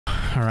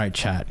All right,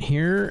 chat.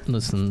 Here,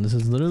 listen, this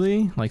is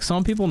literally, like,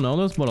 some people know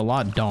this, but a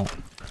lot don't.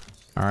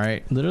 All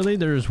right, literally,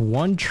 there's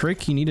one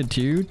trick you need to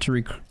do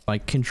to,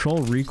 like,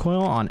 control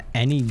recoil on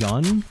any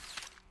gun,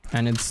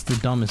 and it's the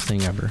dumbest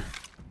thing ever.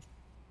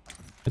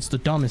 It's the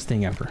dumbest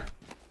thing ever.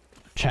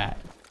 Chat,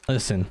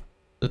 listen.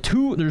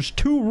 There's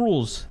two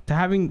rules to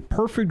having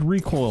perfect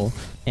recoil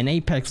in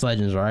Apex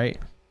Legends, all right?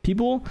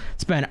 People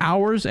spend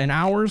hours and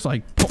hours,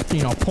 like,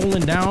 you know,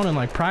 pulling down and,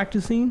 like,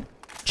 practicing.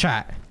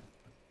 Chat,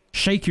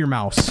 shake your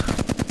mouse.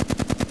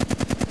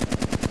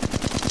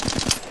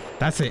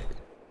 That's it.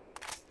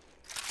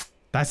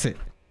 That's it.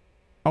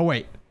 Oh,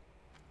 wait.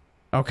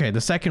 Okay, the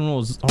second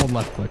rule is hold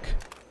left click.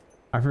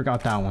 I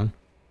forgot that one.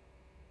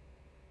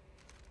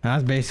 And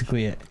that's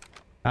basically it.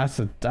 That's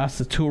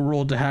the two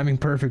rule to having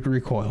perfect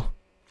recoil.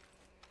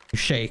 You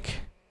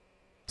shake.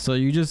 So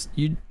you just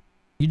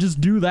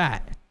do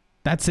that.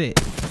 That's it.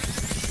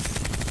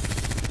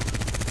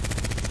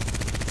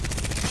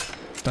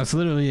 That's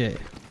literally it.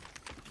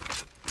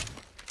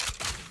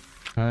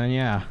 And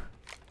yeah.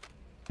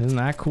 Isn't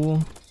that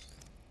cool?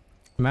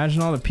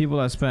 Imagine all the people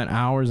that spent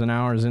hours and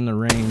hours in the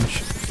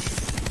range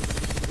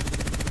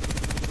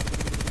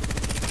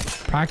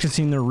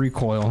practicing their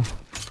recoil.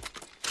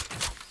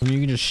 And you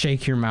can just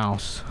shake your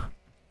mouse.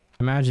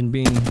 Imagine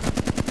being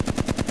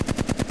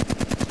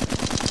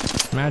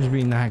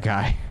that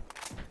guy.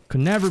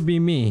 Could never be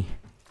me.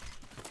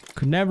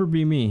 Could never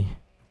be me.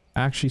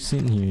 Actually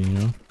sitting here, you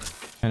know?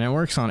 And it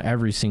works on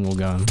every single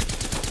gun.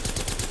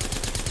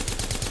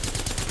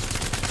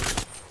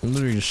 You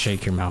literally just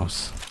shake your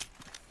mouse.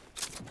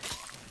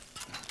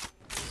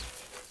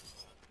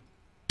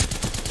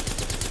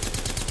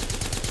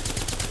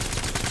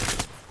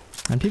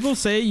 And people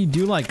say you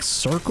do like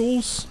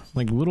circles,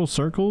 like little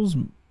circles,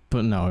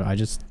 but no, I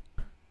just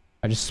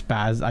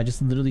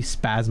literally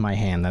spaz my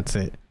hand, that's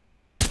it.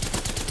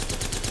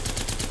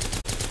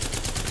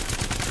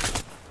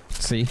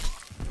 See?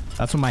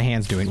 That's what my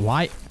hand's doing.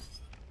 Why?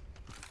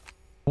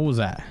 What was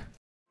that?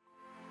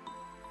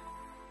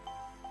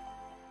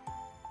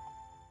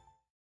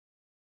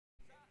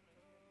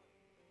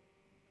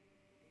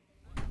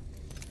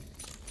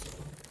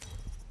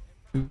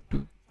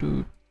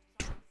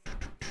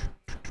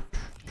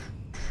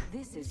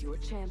 This is your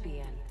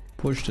champion.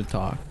 Push to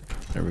talk.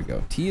 There we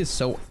go. T is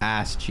so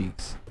ass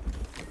cheeks.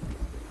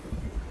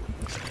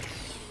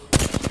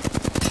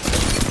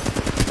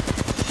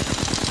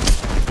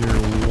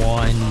 You're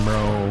one,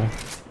 bro.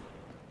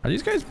 Are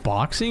these guys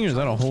boxing or is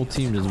that a whole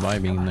team just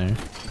vibing in there?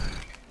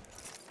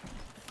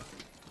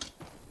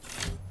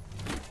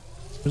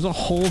 There's a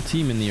whole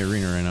team in the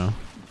arena right now.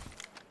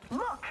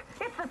 Look,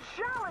 it's a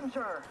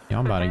challenger. Yeah,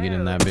 I'm about to get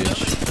in that bitch.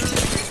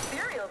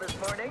 Cereal this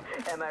morning.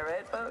 Am I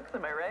right, folks?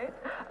 Am I right?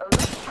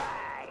 Let's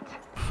fight.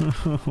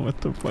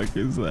 What the fuck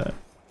is that?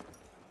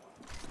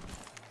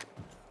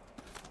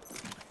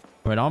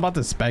 Wait, I'm about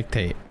to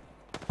spectate.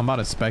 I'm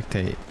about to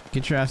spectate.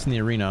 Get your ass in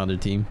the arena, other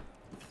team.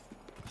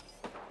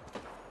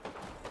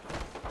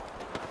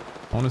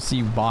 I want to see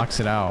you box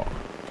it out.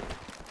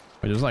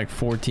 Wait, there's like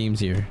 4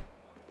 teams here.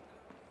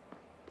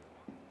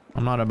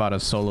 I'm not about to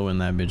solo in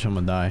that bitch. I'm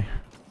gonna die.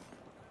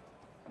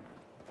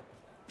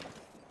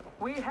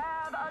 We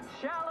have a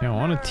challenger. Yeah, I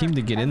want a team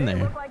to get in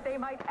there. Look like they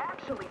might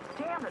actually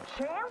stand a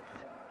chance.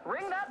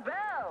 Ring that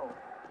bell.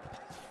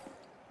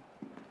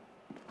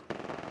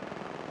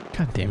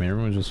 God damn it,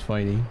 everyone's just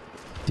fighting.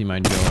 Team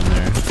might go in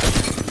there.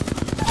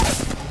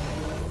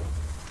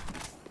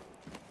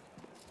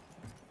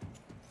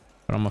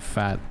 But I'm a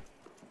fat,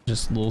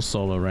 just little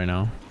solo right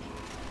now.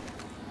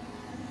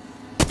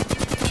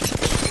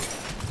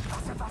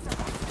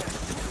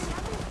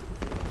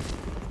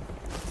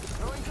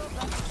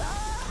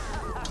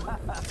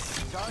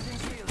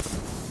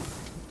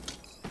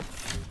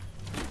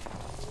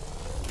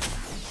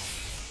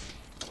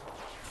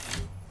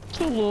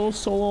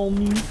 Solo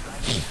me.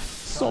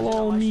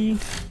 Solo me.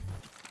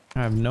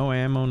 I have no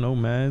ammo, no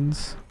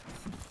meds.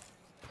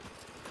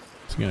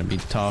 It's gonna be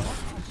tough.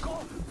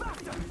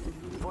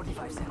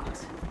 45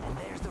 seconds, and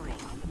there's the ring.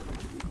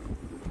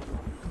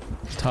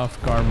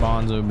 Tough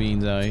garbanzo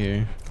beans out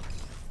here.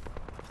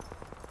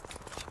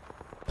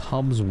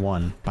 Pubs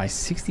won by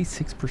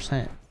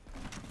 66%.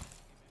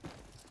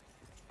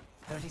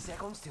 30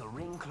 seconds till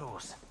ring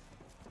close.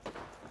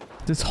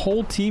 This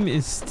whole team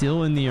is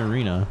still in the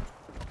arena.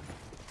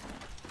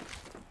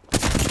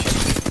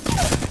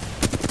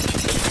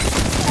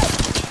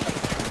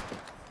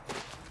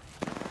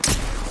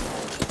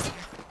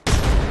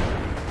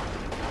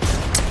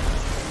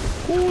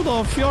 Who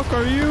the fuck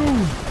are you?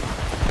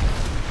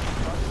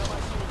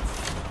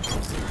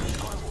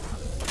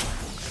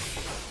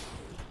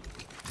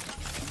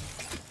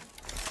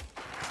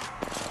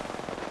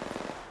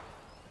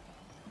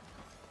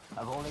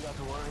 I've only got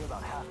to worry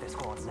about half the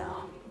squads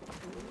now.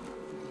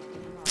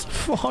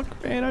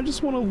 Fuck, man, I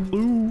just want to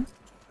loot.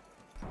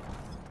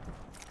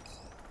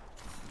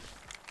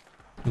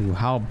 Ooh,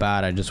 how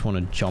bad I just want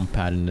to jump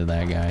pad into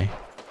that guy.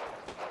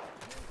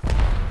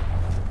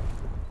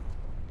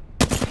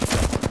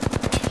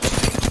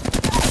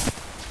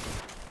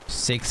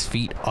 "6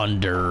 feet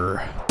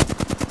under."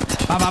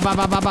 Ba ba ba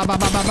ba ba ba ba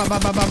ba ba ba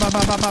ba ba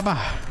ba ba ba ba.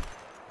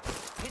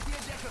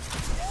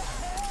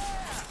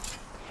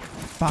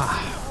 Ba.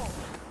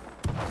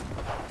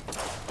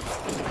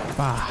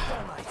 Ba.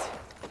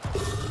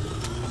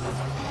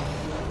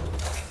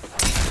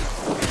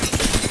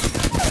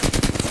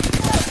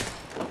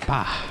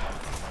 Ba.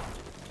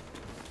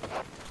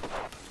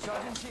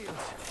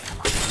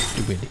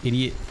 Stupid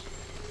idiot.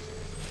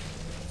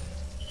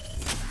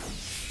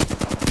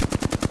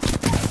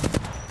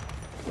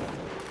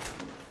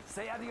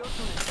 Say adios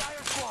to the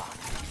entire squad.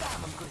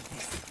 Damn, I'm good at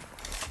this.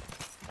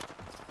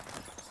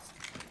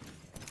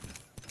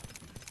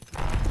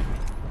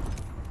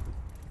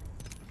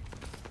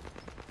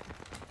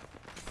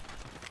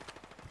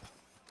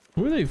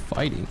 Who are they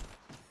fighting?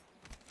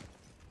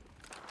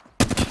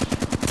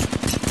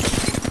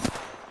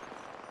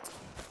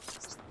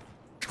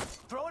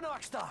 Throw an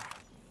arc star.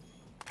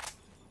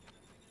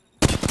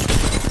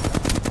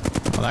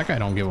 Oh, that guy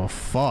don't give a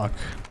fuck.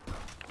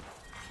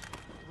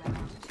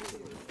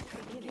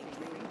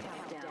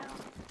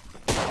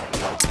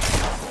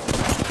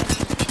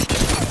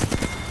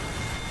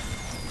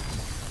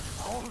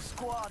 Whole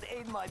squad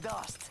ate my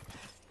dust.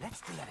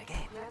 Let's do that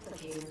again.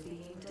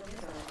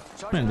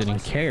 Man didn't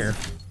care.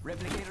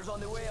 Replicators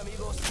on the way,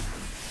 amigos.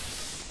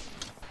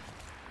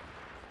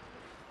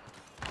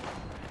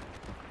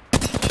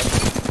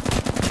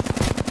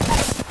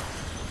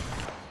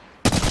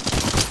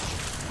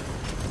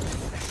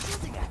 They're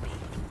shooting at me.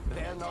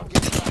 They're not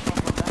getting back up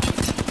from that.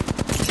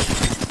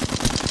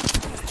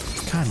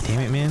 God damn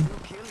it, man.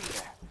 Kill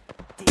leader.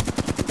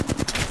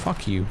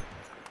 Fuck you.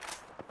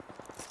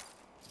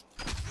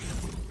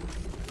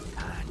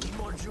 Need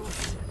more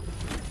juice.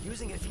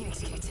 Using a Phoenix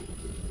kit.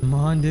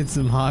 Mon did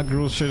some hot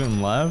girl shit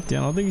and left.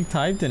 Yeah, I don't think he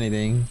typed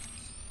anything.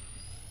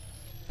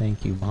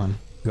 Thank you, Mon.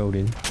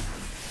 Goated.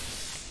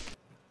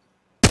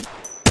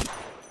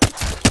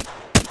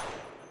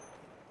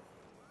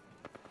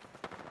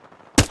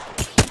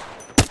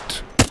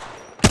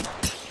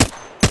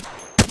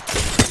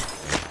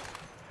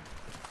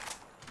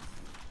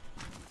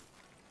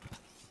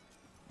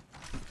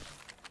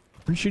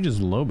 Where'd she just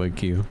Loba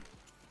Q?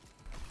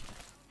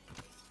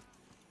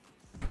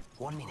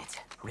 1 minute.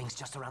 Ring's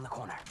just around the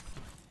corner.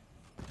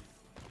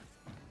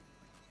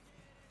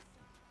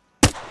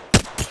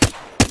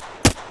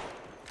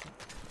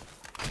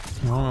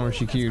 I don't know where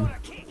she queued.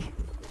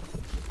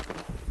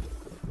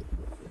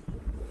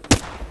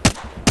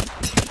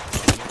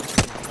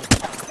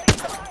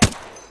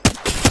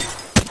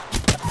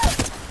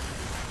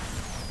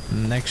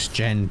 Next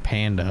gen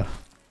panda.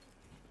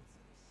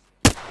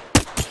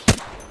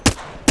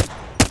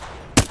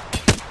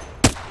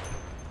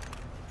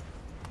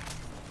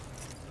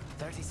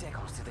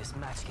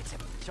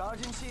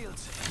 Charging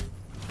shields.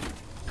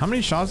 How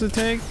many shots it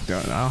take?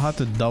 I'll have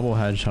to double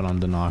headshot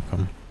on to knock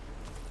him.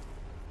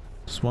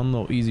 Just one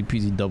little easy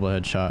peasy double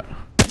headshot.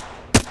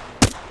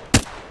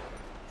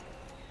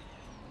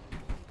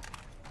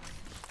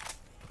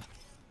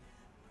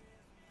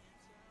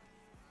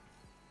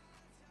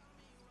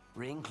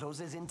 Ring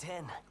closes in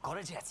 10. Got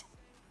it yet?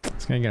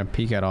 It's gonna get a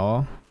peek at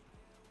all.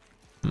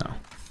 No.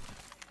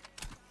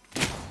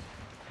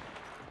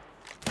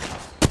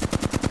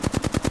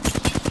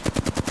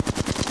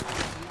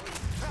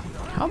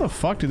 How the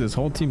fuck did this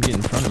whole team get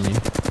in front of me?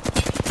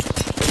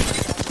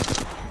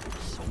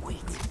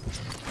 Sweet.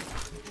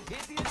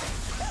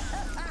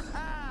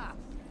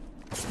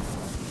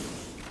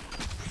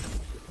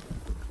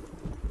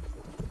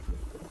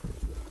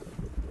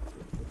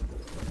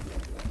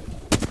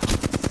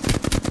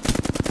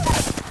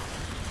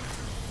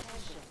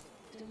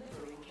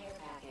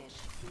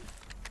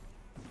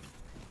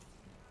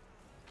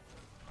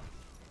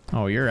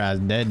 Oh, your ass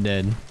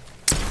dead.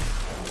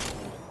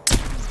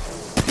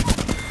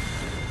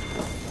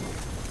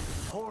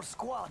 Whole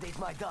squad ate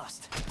my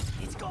dust.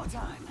 It's go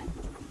time.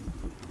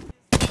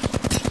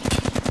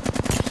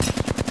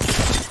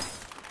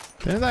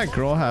 Didn't that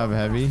girl have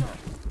heavy?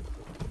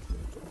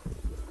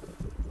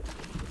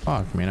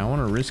 Fuck, man, I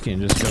want to risk it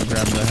and just go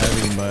grab the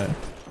heavy, but...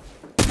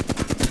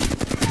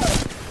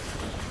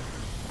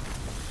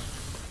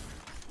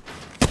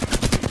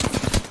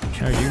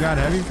 Oh, you got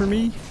heavy for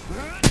me?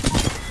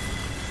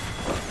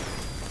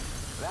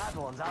 That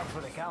one's out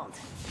for the count.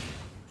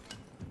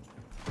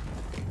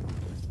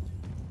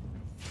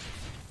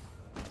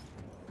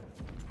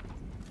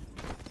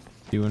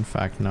 Do in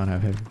fact not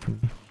have heavy for me.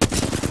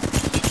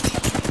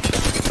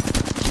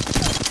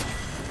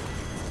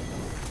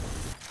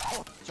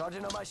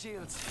 Charging on my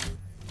shields.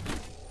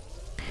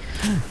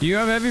 Do you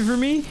have heavy for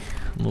me?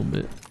 A little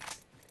bit.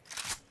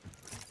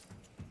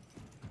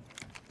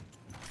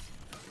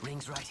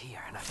 Ring's right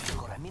here, and I've still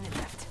got a minute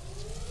left.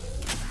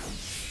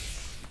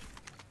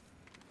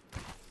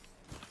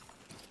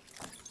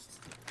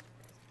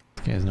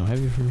 This guy has no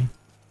heavy for me.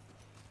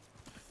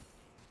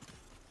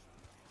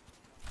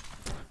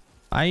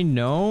 I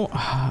know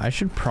I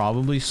should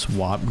probably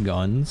swap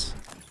guns.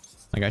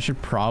 Like I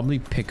should probably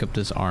pick up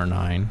this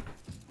R9.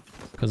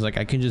 Cause like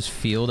I can just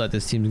feel that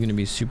this team's gonna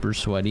be super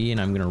sweaty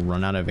and I'm gonna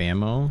run out of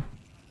ammo.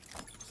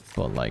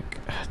 But like,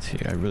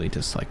 dude, I really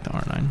dislike the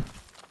R9.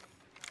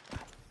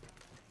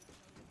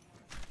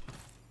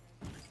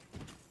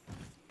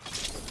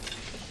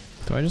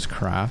 Do I just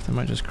craft? I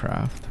might just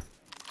craft.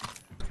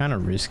 It's kind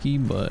of risky,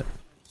 but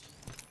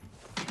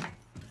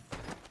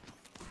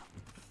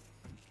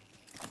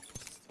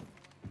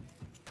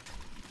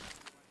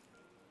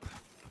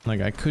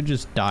like I could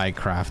just die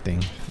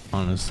crafting,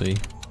 honestly.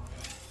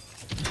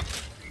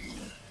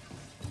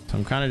 So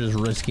I'm kind of just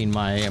risking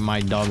my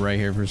dub right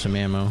here for some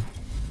ammo.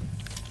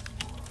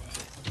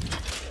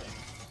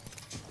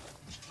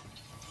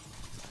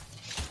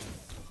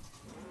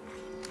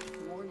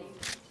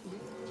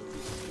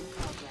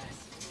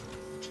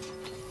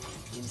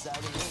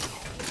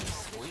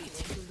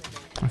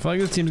 I feel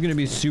like this team's gonna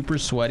be super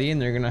sweaty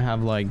and they're gonna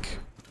have like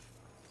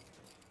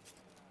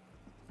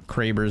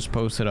Krabers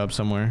posted up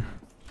somewhere.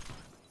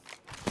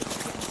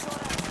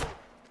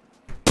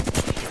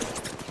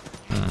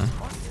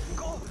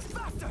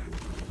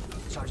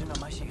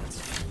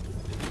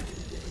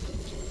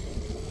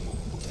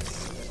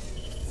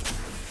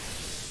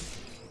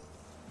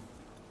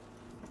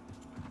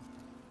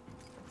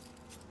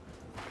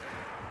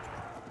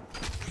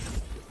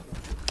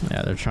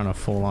 Yeah, they're trying to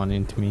full on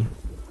into me.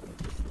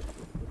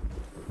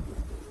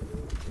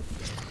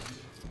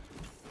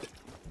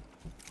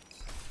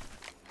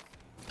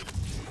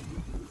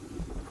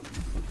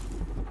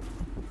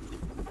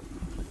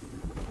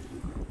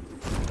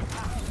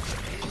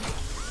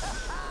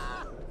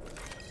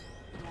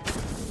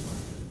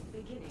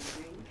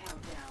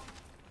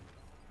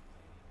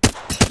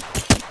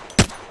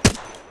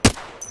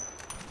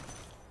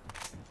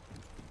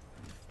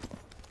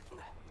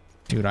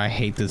 Dude, I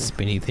hate this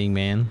spinny thing,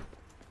 man.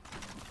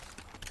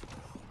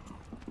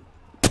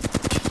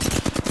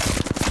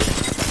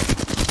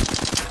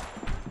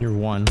 You're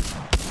one.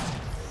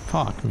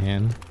 Fuck,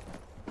 man.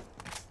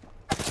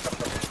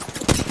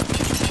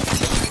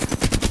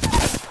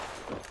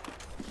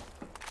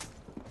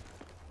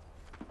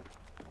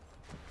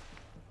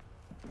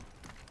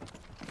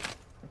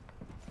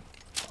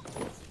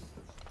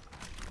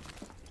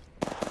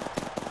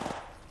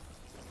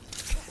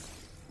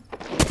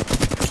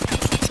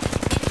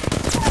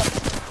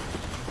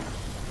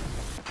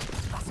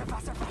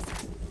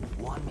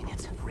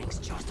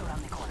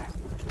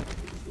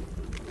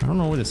 I don't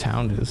know where this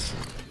hound is.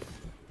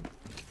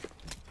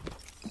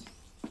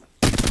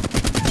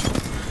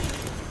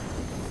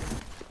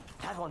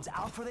 That one's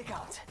out for the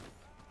count.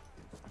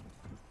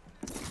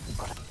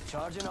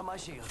 Charging on my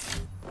shield.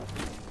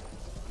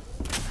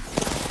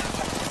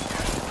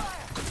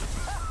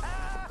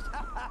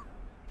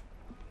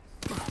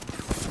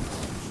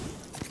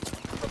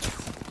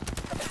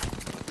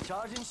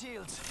 Charging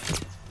shields.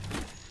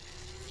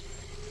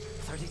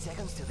 30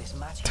 seconds to this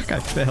match. That guy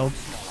failed.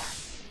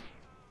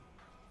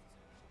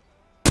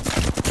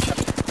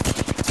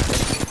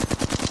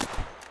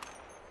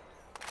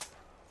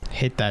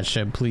 Hit that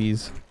shit,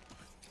 please.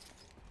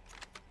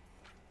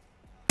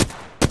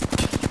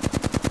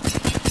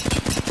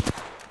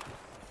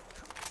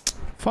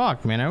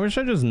 Fuck, man. I wish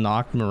I just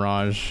knocked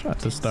Mirage at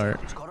the start.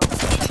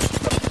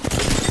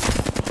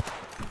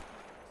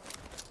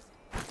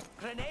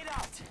 Grenade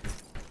out.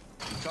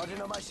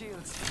 Charging on my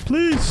shields.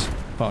 Please.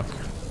 Fuck.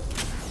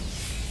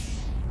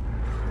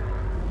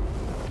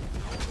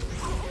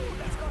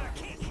 That's got a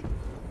kick.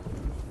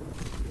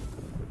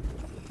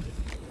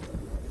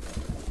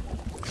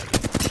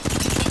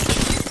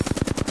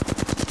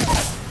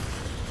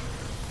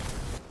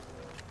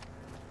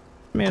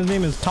 Man's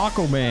name is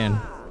Taco Man.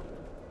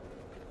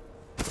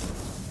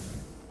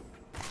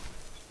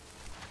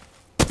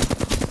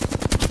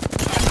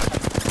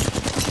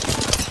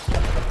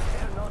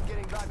 They're not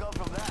getting back up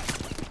from that.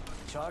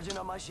 Charging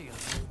on my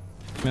shields.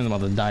 Man's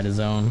about to die to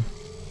zone.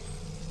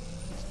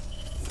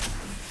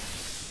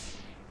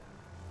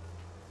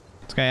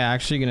 This guy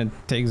actually gonna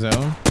take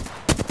zone?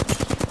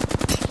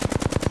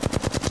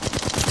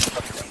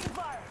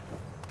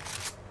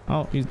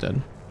 Oh, he's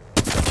dead.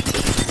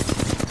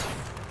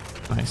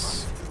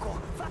 Nice.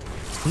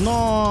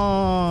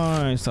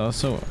 Nice. That was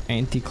so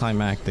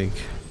anticlimactic.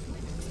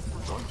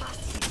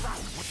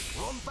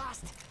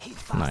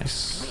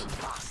 Nice.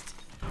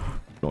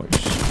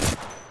 Nice.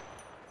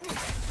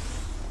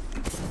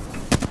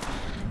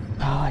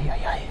 Ay,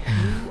 ay, ay.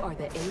 You are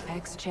the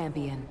Apex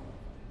champion.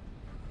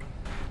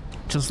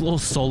 Just a little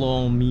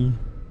solo on me.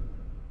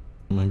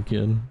 Oh my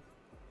god.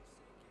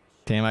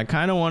 Damn, I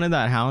kind of wanted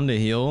that hound to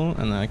heal,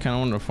 and then I kind of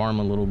wanted to farm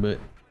a little bit.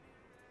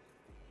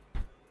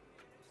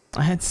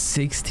 I had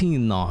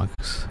 16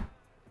 knocks.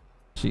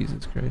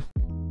 Jesus Christ.